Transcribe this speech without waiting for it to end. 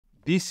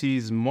This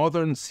is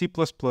Modern C++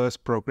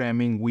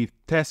 Programming with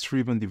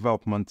Test-Driven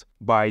Development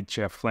by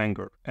Jeff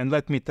Langer. And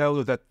let me tell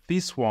you that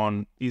this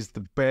one is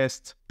the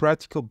best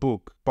practical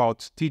book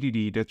about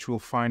TDD that you'll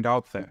find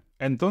out there.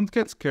 And don't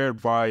get scared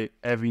by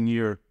having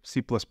here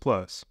C++,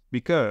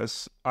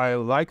 because I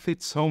liked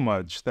it so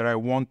much that I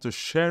want to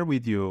share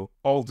with you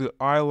all the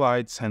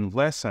highlights and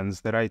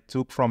lessons that I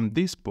took from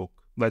this book.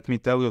 Let me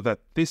tell you that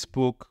this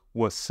book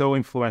was so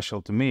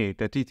influential to me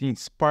that it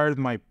inspired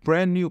my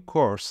brand new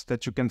course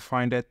that you can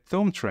find at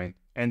TomeTrain.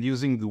 And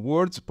using the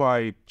words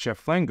by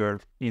Jeff Langer,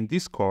 in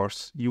this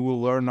course, you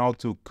will learn how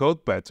to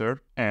code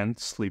better and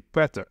sleep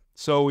better.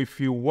 So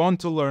if you want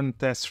to learn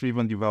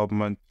test-driven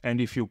development,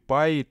 and if you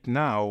buy it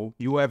now,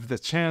 you have the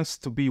chance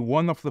to be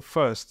one of the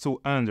first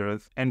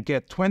 200 and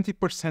get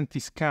 20%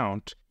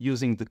 discount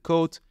using the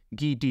code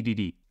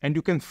TDD. And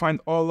you can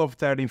find all of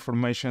that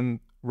information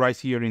right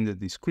here in the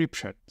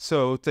description.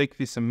 So take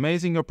this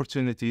amazing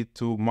opportunity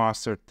to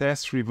master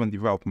test-driven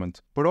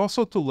development, but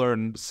also to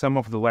learn some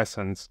of the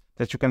lessons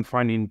that you can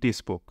find in this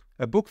book.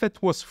 A book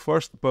that was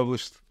first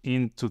published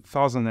in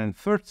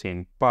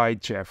 2013 by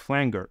Jeff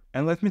Langer.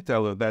 And let me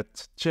tell you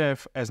that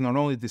Jeff has not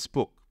only this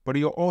book, but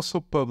he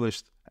also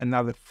published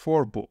another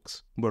 4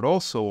 books, but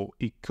also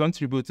he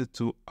contributed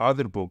to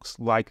other books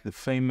like the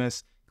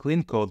famous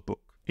Clean Code book.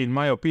 In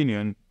my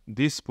opinion,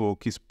 this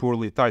book is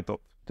poorly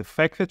titled. The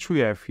fact that we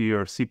have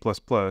here C++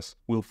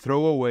 will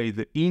throw away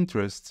the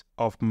interest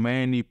of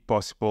many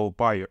possible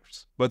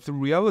buyers. But the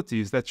reality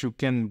is that you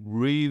can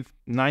read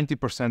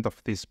 90%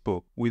 of this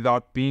book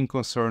without being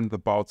concerned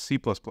about C++.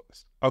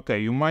 Okay,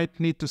 you might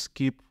need to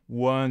skip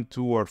 1,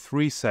 2, or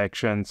 3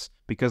 sections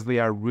because they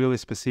are really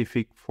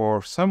specific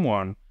for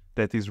someone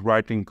that is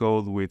writing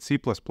code with C++.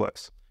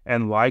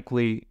 And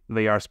likely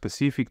they are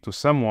specific to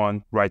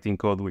someone writing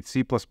code with C++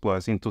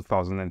 in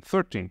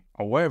 2013.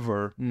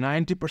 However,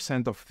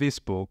 90% of this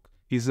book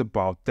is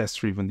about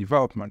test-driven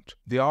development.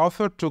 The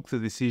author took the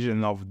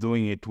decision of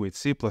doing it with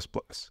C++,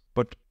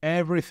 but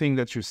everything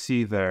that you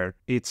see there,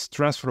 it's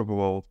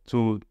transferable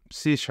to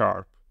C#,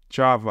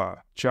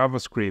 Java,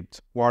 JavaScript,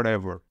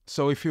 whatever.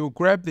 So if you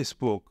grab this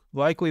book,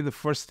 likely the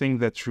first thing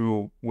that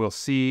you will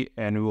see,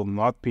 and you will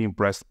not be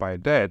impressed by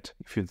that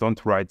if you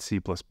don't write C++,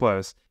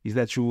 is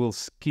that you will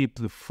skip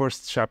the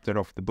first chapter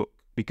of the book,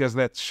 because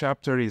that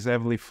chapter is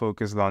heavily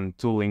focused on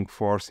tooling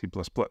for C++.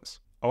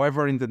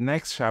 However, in the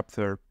next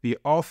chapter, the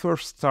author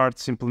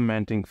starts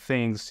implementing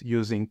things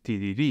using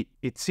TDD.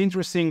 It's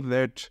interesting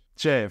that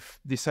Jeff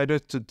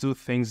decided to do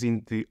things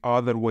in the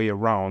other way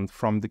around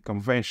from the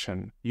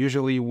convention.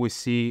 Usually we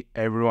see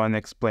everyone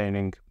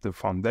explaining the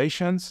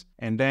foundations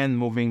and then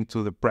moving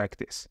to the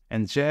practice.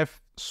 And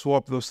Jeff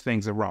swapped those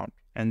things around.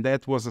 And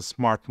that was a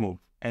smart move.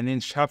 And in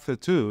chapter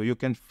 2, you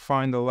can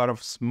find a lot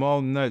of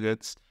small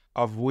nuggets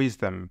of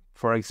wisdom.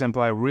 For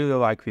example, I really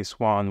like this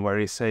one where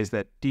he says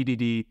that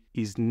TDD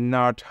is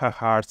not a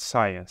hard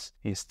science.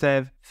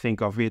 Instead,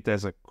 think of it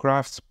as a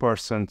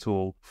craftsperson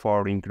tool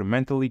for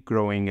incrementally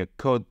growing a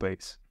code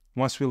base.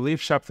 Once we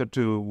leave chapter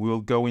 2, we'll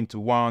go into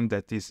one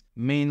that is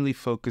mainly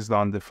focused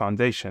on the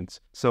foundations.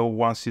 So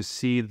once you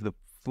see the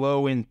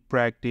flow in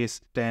practice,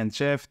 then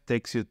Jeff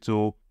takes you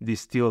to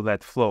distill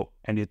that flow.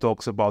 And he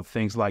talks about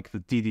things like the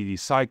TDD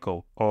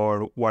cycle,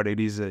 or what it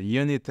is a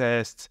unit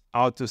test,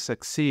 how to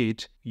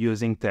succeed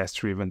using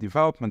test-driven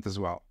development as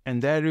well.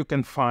 And there you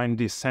can find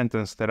this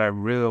sentence that I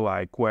really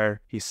like,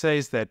 where he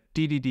says that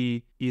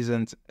TDD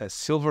isn't a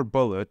silver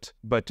bullet,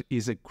 but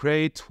is a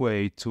great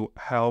way to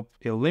help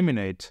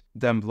eliminate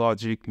dumb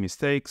logic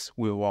mistakes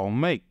we all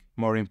make.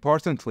 More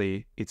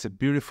importantly, it's a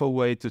beautiful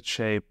way to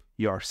shape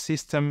your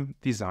system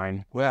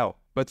design well.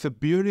 But the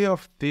beauty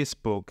of this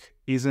book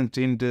isn't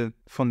in the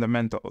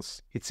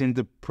fundamentals, it's in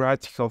the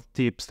practical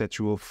tips that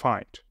you will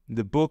find.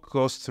 The book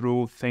goes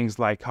through things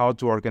like how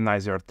to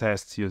organize your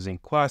tests using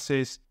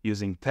classes,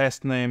 using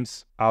test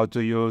names, how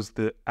to use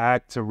the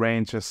act,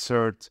 arrange,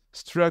 assert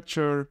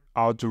structure,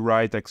 how to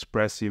write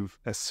expressive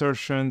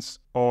assertions,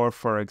 or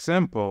for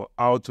example,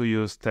 how to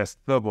use test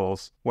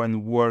doubles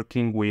when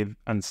working with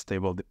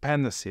unstable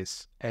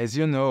dependencies. As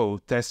you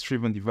know,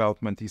 test-driven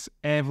development is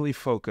heavily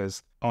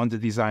focused on the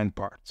design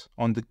part,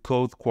 on the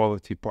code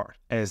quality part.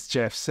 As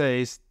Jeff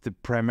says, the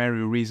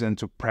primary reason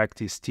to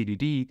practice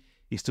TDD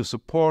is to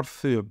support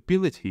the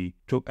ability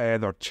to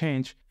add or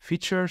change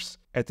features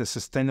at a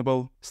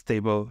sustainable,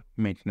 stable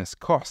maintenance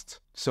cost.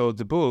 So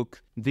the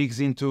book digs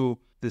into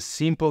the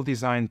simple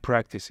design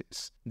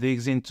practices,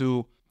 digs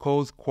into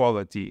code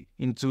quality,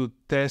 into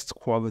test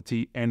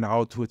quality, and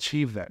how to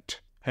achieve that.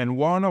 And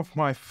one of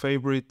my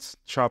favorite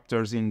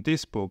chapters in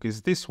this book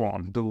is this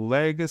one, the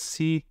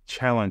legacy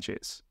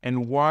challenges.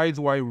 And why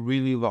do I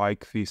really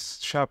like this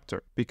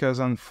chapter? Because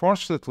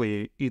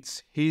unfortunately,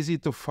 it's easy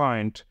to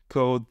find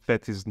code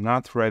that is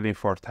not ready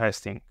for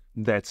testing.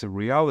 That's a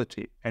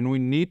reality. And we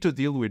need to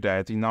deal with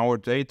that in our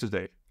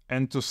day-to-day.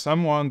 And to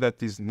someone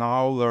that is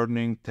now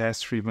learning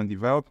test-driven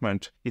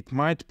development, it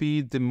might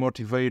be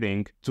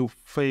demotivating to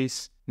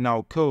face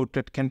now code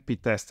that can't be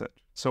tested.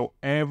 So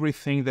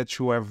everything that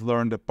you have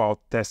learned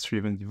about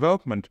test-driven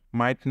development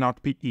might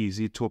not be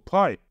easy to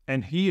apply.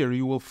 And here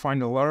you will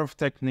find a lot of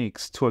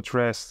techniques to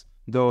address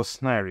those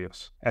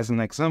scenarios. As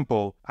an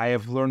example, I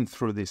have learned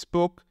through this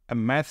book a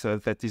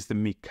method that is the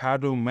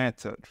Mikado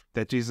method.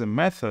 That is a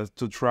method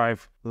to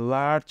drive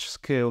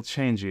large-scale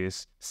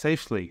changes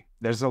safely.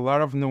 There's a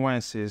lot of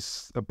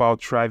nuances about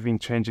driving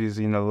changes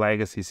in a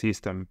legacy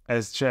system.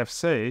 As Jeff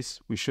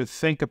says, we should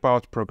think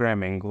about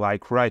programming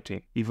like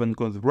writing. Even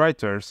good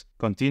writers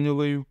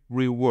continually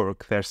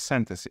rework their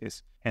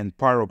sentences and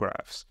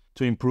paragraphs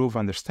to improve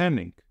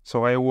understanding.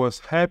 So I was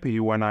happy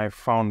when I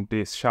found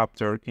this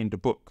chapter in the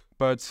book.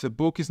 But the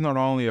book is not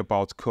only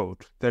about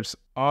code. There's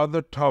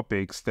other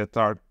topics that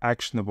are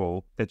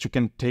actionable that you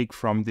can take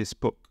from this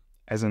book.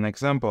 As an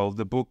example,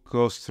 the book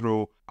goes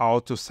through how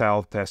to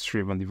sell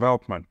test-driven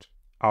development,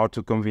 how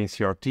to convince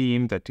your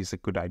team that is a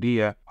good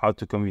idea, how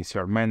to convince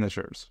your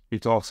managers.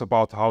 It talks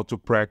about how to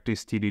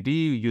practice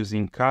TDD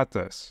using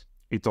katas.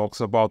 It talks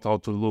about how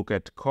to look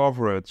at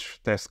coverage,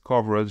 test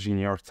coverage in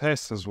your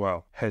tests as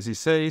well. As he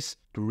says,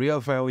 the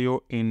real value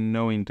in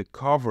knowing the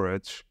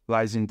coverage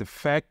lies in the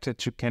fact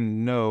that you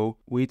can know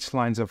which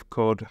lines of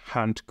code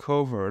aren't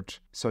covered,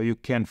 so you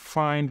can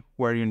find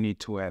where you need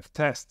to have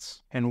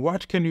tests. And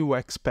what can you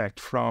expect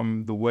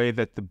from the way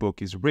that the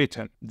book is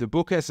written? The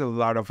book has a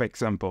lot of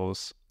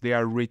examples. They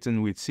are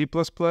written with C++,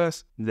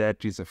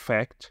 that is a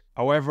fact.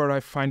 However,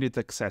 I find it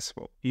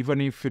accessible. Even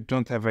if you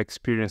don't have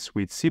experience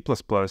with C++,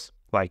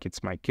 like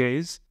it's my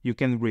case, you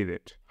can read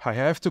it. I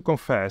have to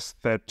confess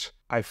that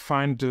I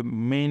find the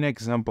main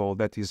example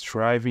that is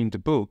driving the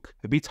book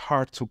a bit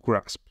hard to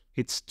grasp.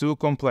 It's too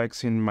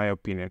complex in my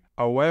opinion.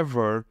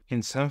 However,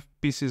 in some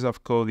pieces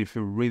of code, if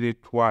you read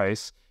it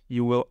twice,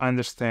 you will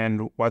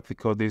understand what the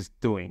code is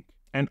doing.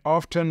 And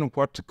often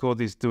what the code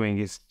is doing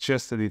is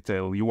just a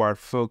detail. You are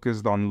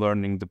focused on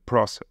learning the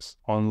process,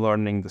 on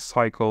learning the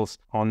cycles,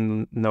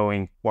 on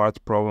knowing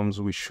what problems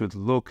we should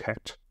look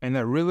at. And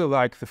I really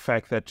like the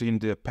fact that in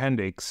the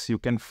appendix you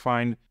can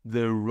find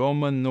the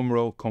Roman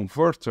numeral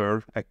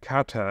converter, a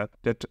kata,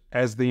 that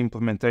has the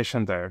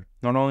implementation there.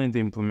 Not only the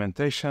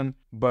implementation,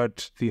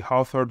 but the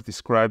author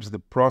describes the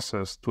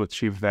process to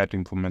achieve that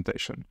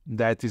implementation.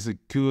 That is a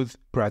good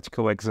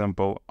practical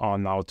example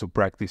on how to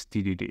practice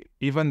TDD.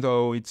 Even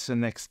though it's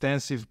an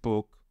extensive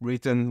book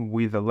written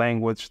with a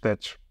language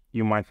that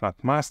you might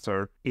not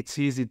master, it's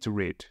easy to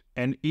read.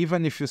 And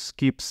even if you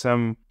skip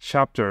some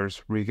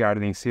chapters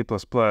regarding C++,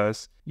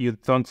 you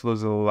don't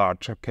lose a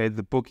lot, okay?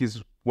 The book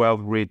is well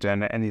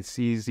written and it's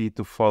easy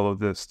to follow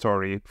the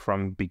story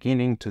from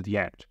beginning to the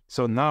end.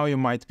 So now you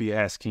might be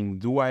asking,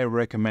 do I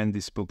recommend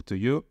this book to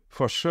you?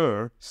 For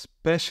sure,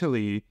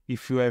 especially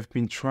if you have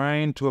been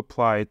trying to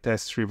apply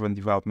test-driven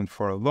development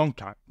for a long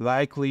time.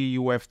 Likely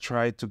you have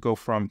tried to go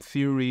from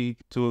theory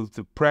to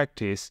the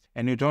practice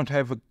and you don't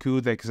have a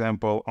good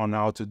example on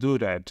how to do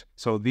that.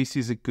 So this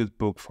is a good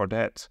book for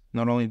that.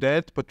 Not only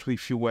that, but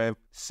if you have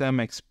some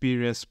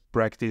experience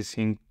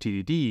practicing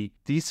TDD,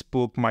 this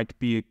book might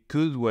be a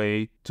good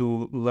way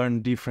to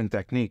learn different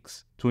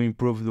techniques, to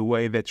improve the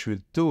way that you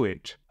do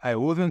it. I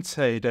wouldn't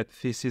say that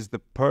this is the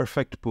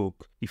perfect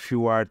book if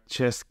you are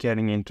just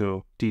getting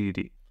into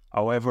TDD.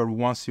 However,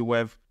 once you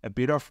have a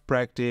bit of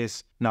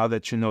practice, now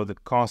that you know the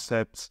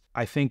concepts,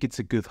 I think it's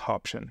a good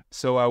option.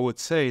 So I would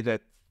say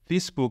that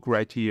this book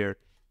right here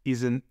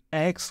is an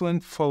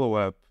excellent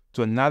follow-up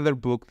to another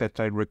book that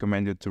I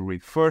recommend you to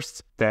read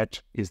first.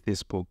 That is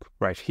this book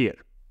right here.